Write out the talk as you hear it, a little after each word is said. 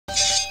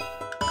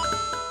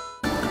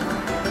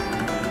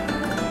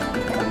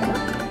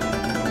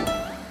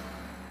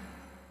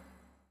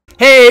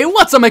Hey,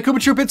 what's up my Koopa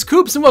Troop? It's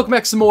Koops and welcome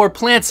back to some more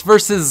Plants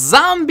vs.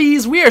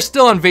 Zombies. We are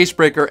still on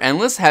Vasebreaker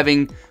Endless,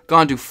 having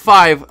gone to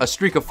a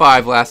streak of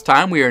 5 last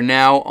time. We are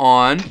now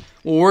on,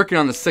 we're working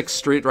on the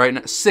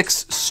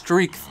 6th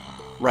streak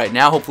right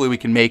now. Hopefully we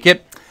can make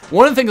it.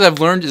 One of the things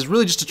I've learned is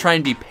really just to try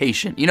and be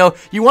patient. You know,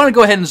 you want to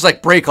go ahead and just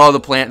like break all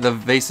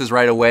the vases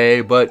right away,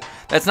 but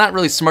that's not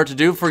really smart to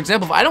do. For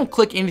example, if I don't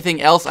click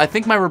anything else, I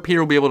think my repeater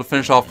will be able to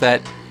finish off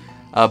that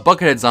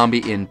Buckethead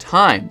zombie in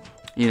time,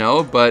 you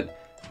know, but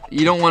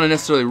you don't want to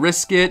necessarily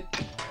risk it.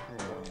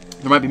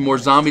 There might be more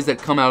zombies that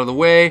come out of the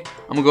way. I'm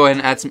going to go ahead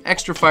and add some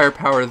extra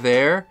firepower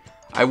there.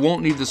 I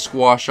won't need the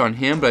squash on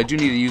him, but I do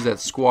need to use that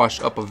squash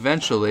up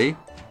eventually.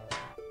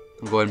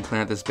 I'll go ahead and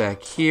plant this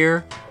back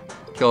here.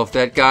 Kill off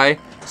that guy.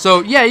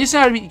 So yeah, you just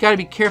gotta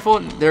be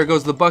careful. There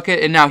goes the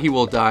bucket, and now he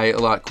will die a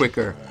lot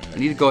quicker. I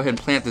need to go ahead and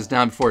plant this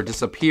down before it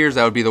disappears.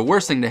 That would be the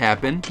worst thing to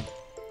happen.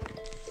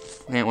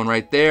 Plant one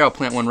right there. I'll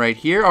plant one right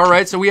here.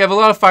 Alright, so we have a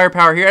lot of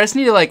firepower here. I just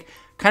need to like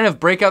kind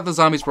of break out the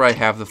zombies where I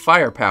have the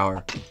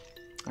firepower.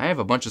 I have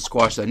a bunch of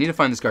squashes. I need to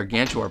find this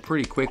Gargantuar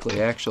pretty quickly,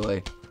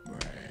 actually.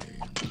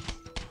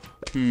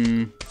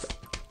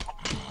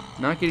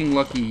 Not getting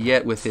lucky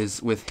yet with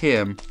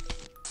him.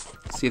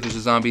 See if there's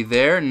a zombie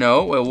there.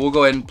 No. Well, we'll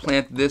go ahead and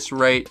plant this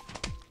right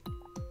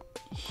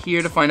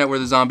here to find out where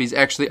the zombies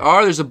actually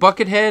are. There's a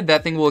Buckethead.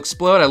 That thing will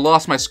explode. I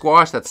lost my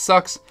squash. That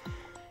sucks.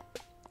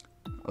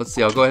 Let's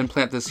see. I'll go ahead and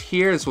plant this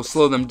here. This will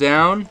slow them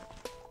down.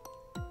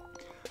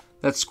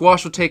 That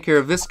squash will take care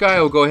of this guy.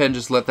 I'll go ahead and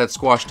just let that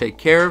squash take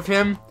care of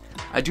him.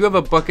 I do have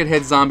a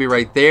Buckethead zombie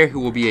right there who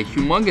will be a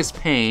humongous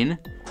pain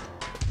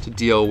to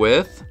deal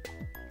with.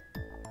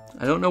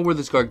 I don't know where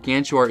this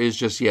Gargantuar is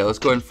just yet. Let's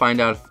go ahead and find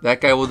out if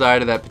that guy will die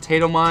to that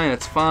potato mine.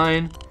 That's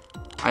fine.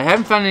 I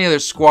haven't found any other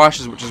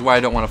squashes, which is why I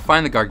don't want to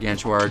find the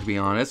Gargantuar, to be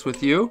honest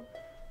with you.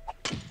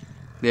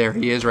 There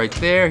he is right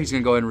there. He's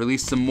going to go ahead and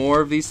release some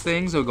more of these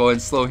things. I'll go ahead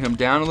and slow him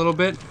down a little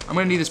bit. I'm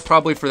going to need this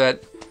probably for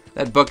that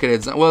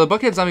Buckethead zombie. Well, the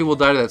Buckethead zombie will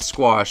die to that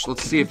squash.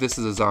 Let's see if this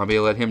is a zombie.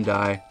 I'll let him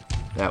die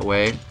that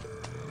way.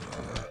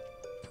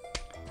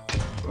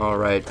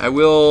 Alright, I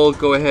will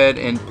go ahead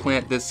and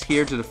plant this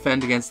here to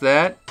defend against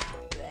that.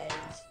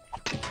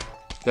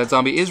 That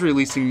zombie is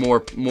releasing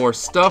more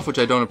stuff, which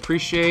I don't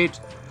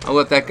appreciate. I'll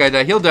let that guy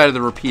die. He'll die to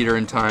the repeater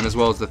in time, as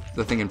well as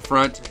the thing in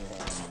front.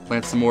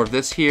 Plant some more of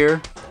this here.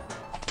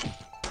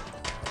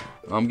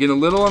 I'm getting a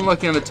little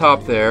unlucky on the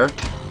top there.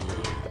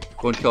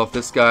 Go and kill off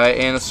this guy.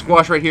 And a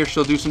squash right here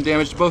shall do some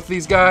damage to both of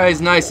these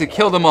guys. Nice, it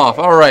killed them off.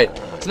 Alright,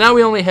 so now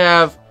we only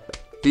have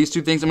these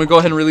two things. I'm going to go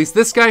ahead and release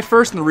this guy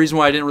first. And the reason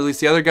why I didn't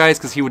release the other guy is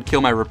because he would kill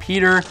my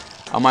repeater.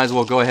 I might as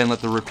well go ahead and let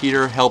the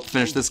repeater help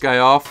finish this guy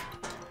off.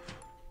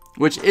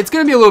 Which, it's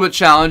going to be a little bit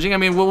challenging. I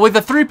mean, with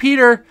the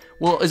 3-peater,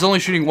 is only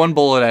shooting 1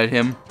 bullet at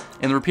him.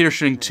 And the repeater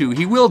shooting 2.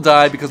 He will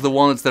die because the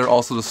walnut's there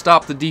also to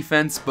stop the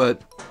defense.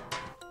 But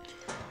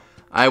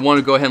I want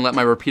to go ahead and let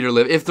my repeater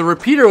live. If the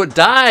repeater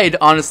died,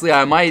 honestly,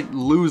 I might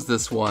lose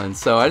this one.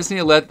 So I just need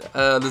to let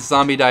this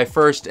zombie die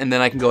first, and then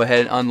I can go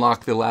ahead and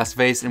unlock the last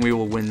vase, and we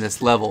will win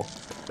this level.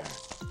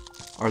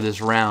 Or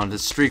this round,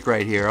 this streak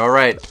right here.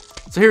 Alright,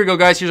 so here we go,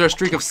 guys. Here's our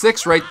streak of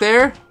 6 right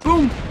there.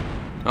 Boom!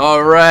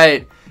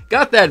 Alright,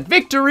 got that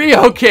victory.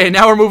 Okay,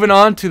 now we're moving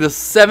on to the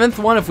 7th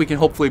one, if we can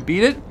hopefully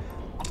beat it.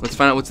 Let's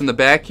find out what's in the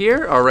back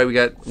here. Alright, we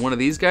got one of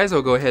these guys.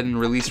 I'll go ahead and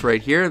release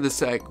right here.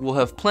 This we'll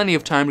have plenty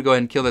of time to go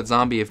ahead and kill that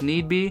zombie if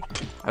need be.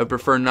 I would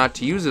prefer not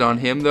to use it on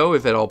him, though,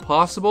 if at all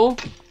possible.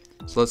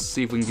 So let's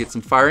see if we can get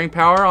some firing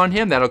power on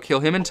him. That'll kill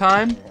him in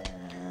time.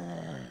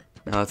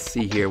 Now let's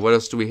see here. What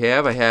else do we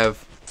have? I have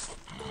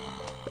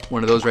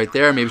one of those right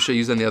there. Maybe she'll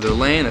use it on the other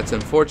lane. That's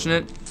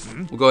unfortunate.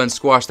 We'll go ahead and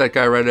squash that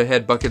guy right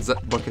ahead.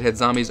 Buckethead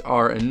zombies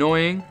are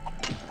annoying.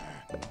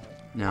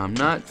 Now, I'm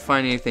not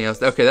finding anything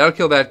else. Okay, that'll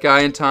kill that guy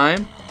in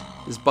time.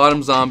 This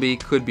bottom zombie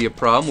could be a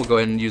problem. We'll go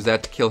ahead and use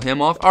that to kill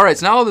him off. Alright,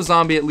 so now all the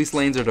zombie, at least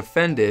lanes are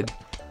defended.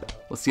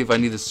 Let's see if I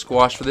need the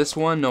squash for this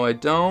one. No, I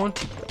don't.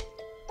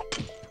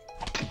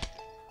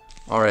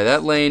 Alright,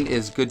 that lane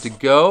is good to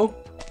go.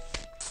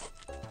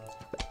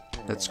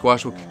 That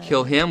squash will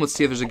kill him. Let's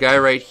see if there's a guy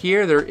right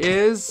here. There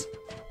is.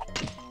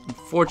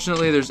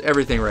 Unfortunately, there's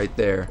everything right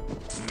there.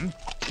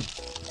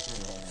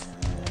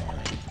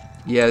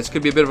 Yeah, this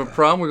could be a bit of a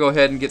problem. We'll go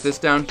ahead and get this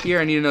down here.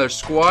 I need another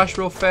squash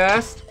real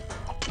fast.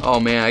 Oh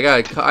man, I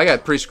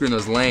got pretty screwed in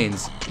those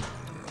lanes.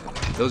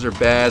 Those are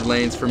bad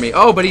lanes for me.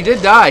 Oh, but he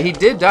did die. He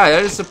did die.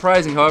 That is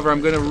surprising. However,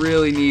 I'm going to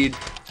really need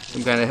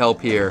some kind of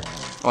help here.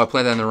 Oh, I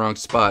planted that in the wrong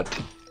spot.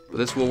 But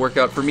this will work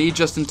out for me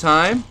just in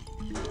time.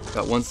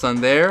 Got one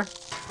sun there.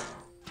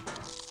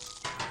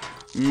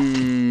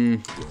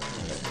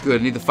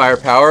 Good. Need the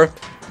firepower.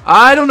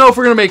 I don't know if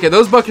we're going to make it.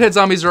 Those Buckethead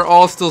zombies are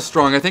all still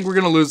strong. I think we're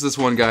going to lose this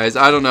one, guys.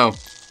 I don't know.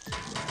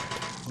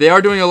 They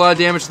are doing a lot of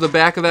damage to the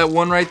back of that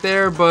one right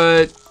there,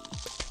 but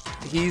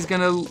he's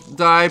going to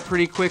die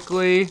pretty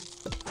quickly.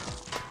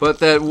 But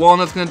that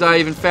walnut's going to die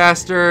even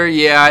faster.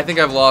 Yeah, I think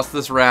I've lost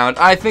this round.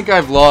 I think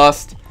I've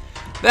lost.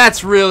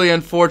 That's really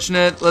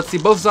unfortunate. Let's see.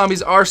 Both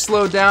zombies are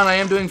slowed down. I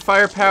am doing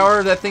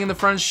firepower. That thing in the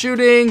front is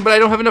shooting, but I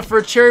don't have enough for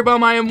a cherry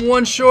bomb. I am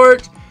 1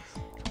 short.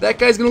 That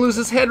guy's gonna lose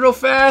his head real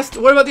fast.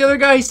 What about the other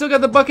guy? He still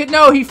got the bucket.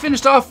 No, he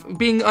finished off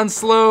being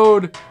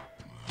unslowed.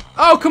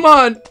 Oh, come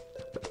on.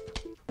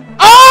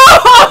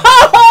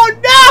 Oh,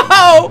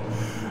 no!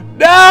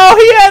 No,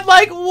 he had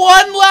like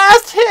one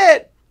last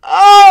hit.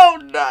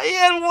 Oh, no, he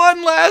had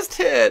one last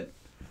hit.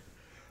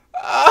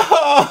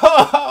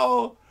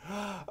 Oh,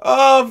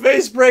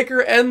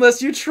 Vasebreaker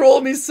Endless, you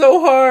troll me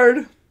so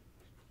hard.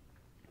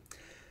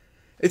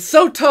 It's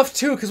so tough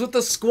too, because with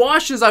the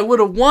squashes I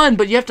would have won,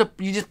 but you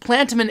just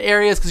plant them in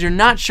areas because you're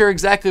not sure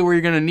exactly where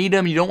you're gonna need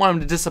them. You don't want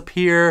them to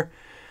disappear.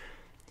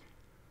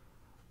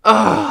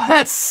 Oh,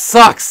 that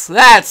sucks.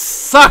 That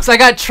sucks. I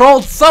got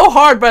trolled so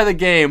hard by the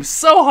game,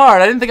 so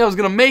hard. I didn't think I was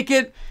gonna make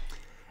it,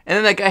 and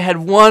then that guy had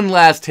one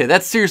last hit.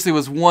 That seriously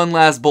was one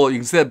last bullet. You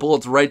can see that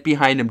bullet's right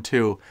behind him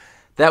too.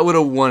 That would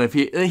have won if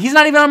he's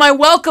not even on my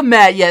welcome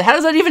mat yet. How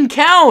does that even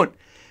count?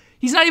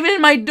 He's not even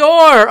in my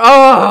door.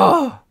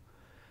 Oh.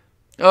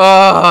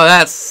 Oh,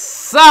 that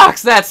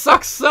sucks. That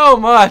sucks so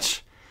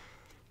much.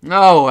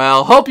 Oh,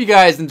 well. Hope you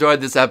guys enjoyed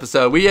this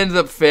episode. We ended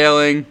up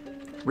failing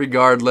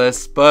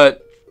regardless,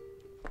 but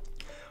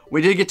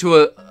we did get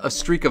to a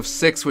streak of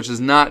 6, which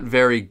is not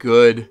very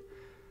good.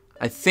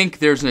 I think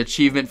there's an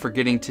achievement for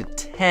getting to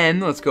 10.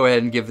 Let's go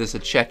ahead and give this a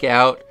check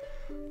out.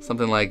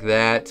 Something like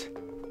that.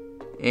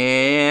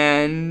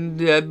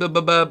 And...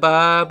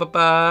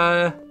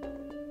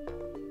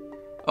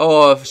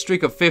 Oh, a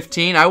streak of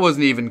 15. I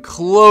wasn't even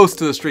close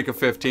to the streak of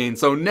 15,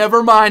 so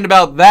never mind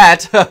about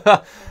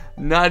that.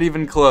 Not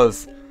even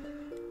close.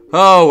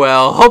 Oh,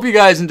 well. Hope you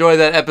guys enjoyed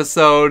that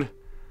episode.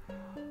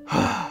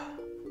 Yeah,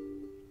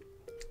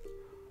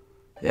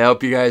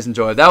 hope you guys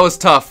enjoyed. That was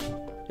tough.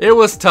 It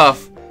was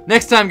tough.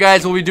 Next time,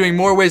 guys, we'll be doing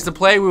more ways to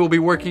play. We will be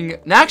working...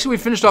 Actually, we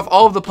finished off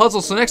all of the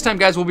puzzles, so next time,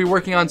 guys, we'll be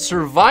working on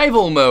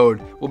survival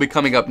mode. Will be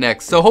coming up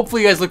next. So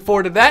hopefully you guys look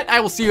forward to that. I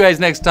will see you guys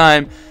next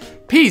time.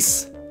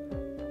 Peace.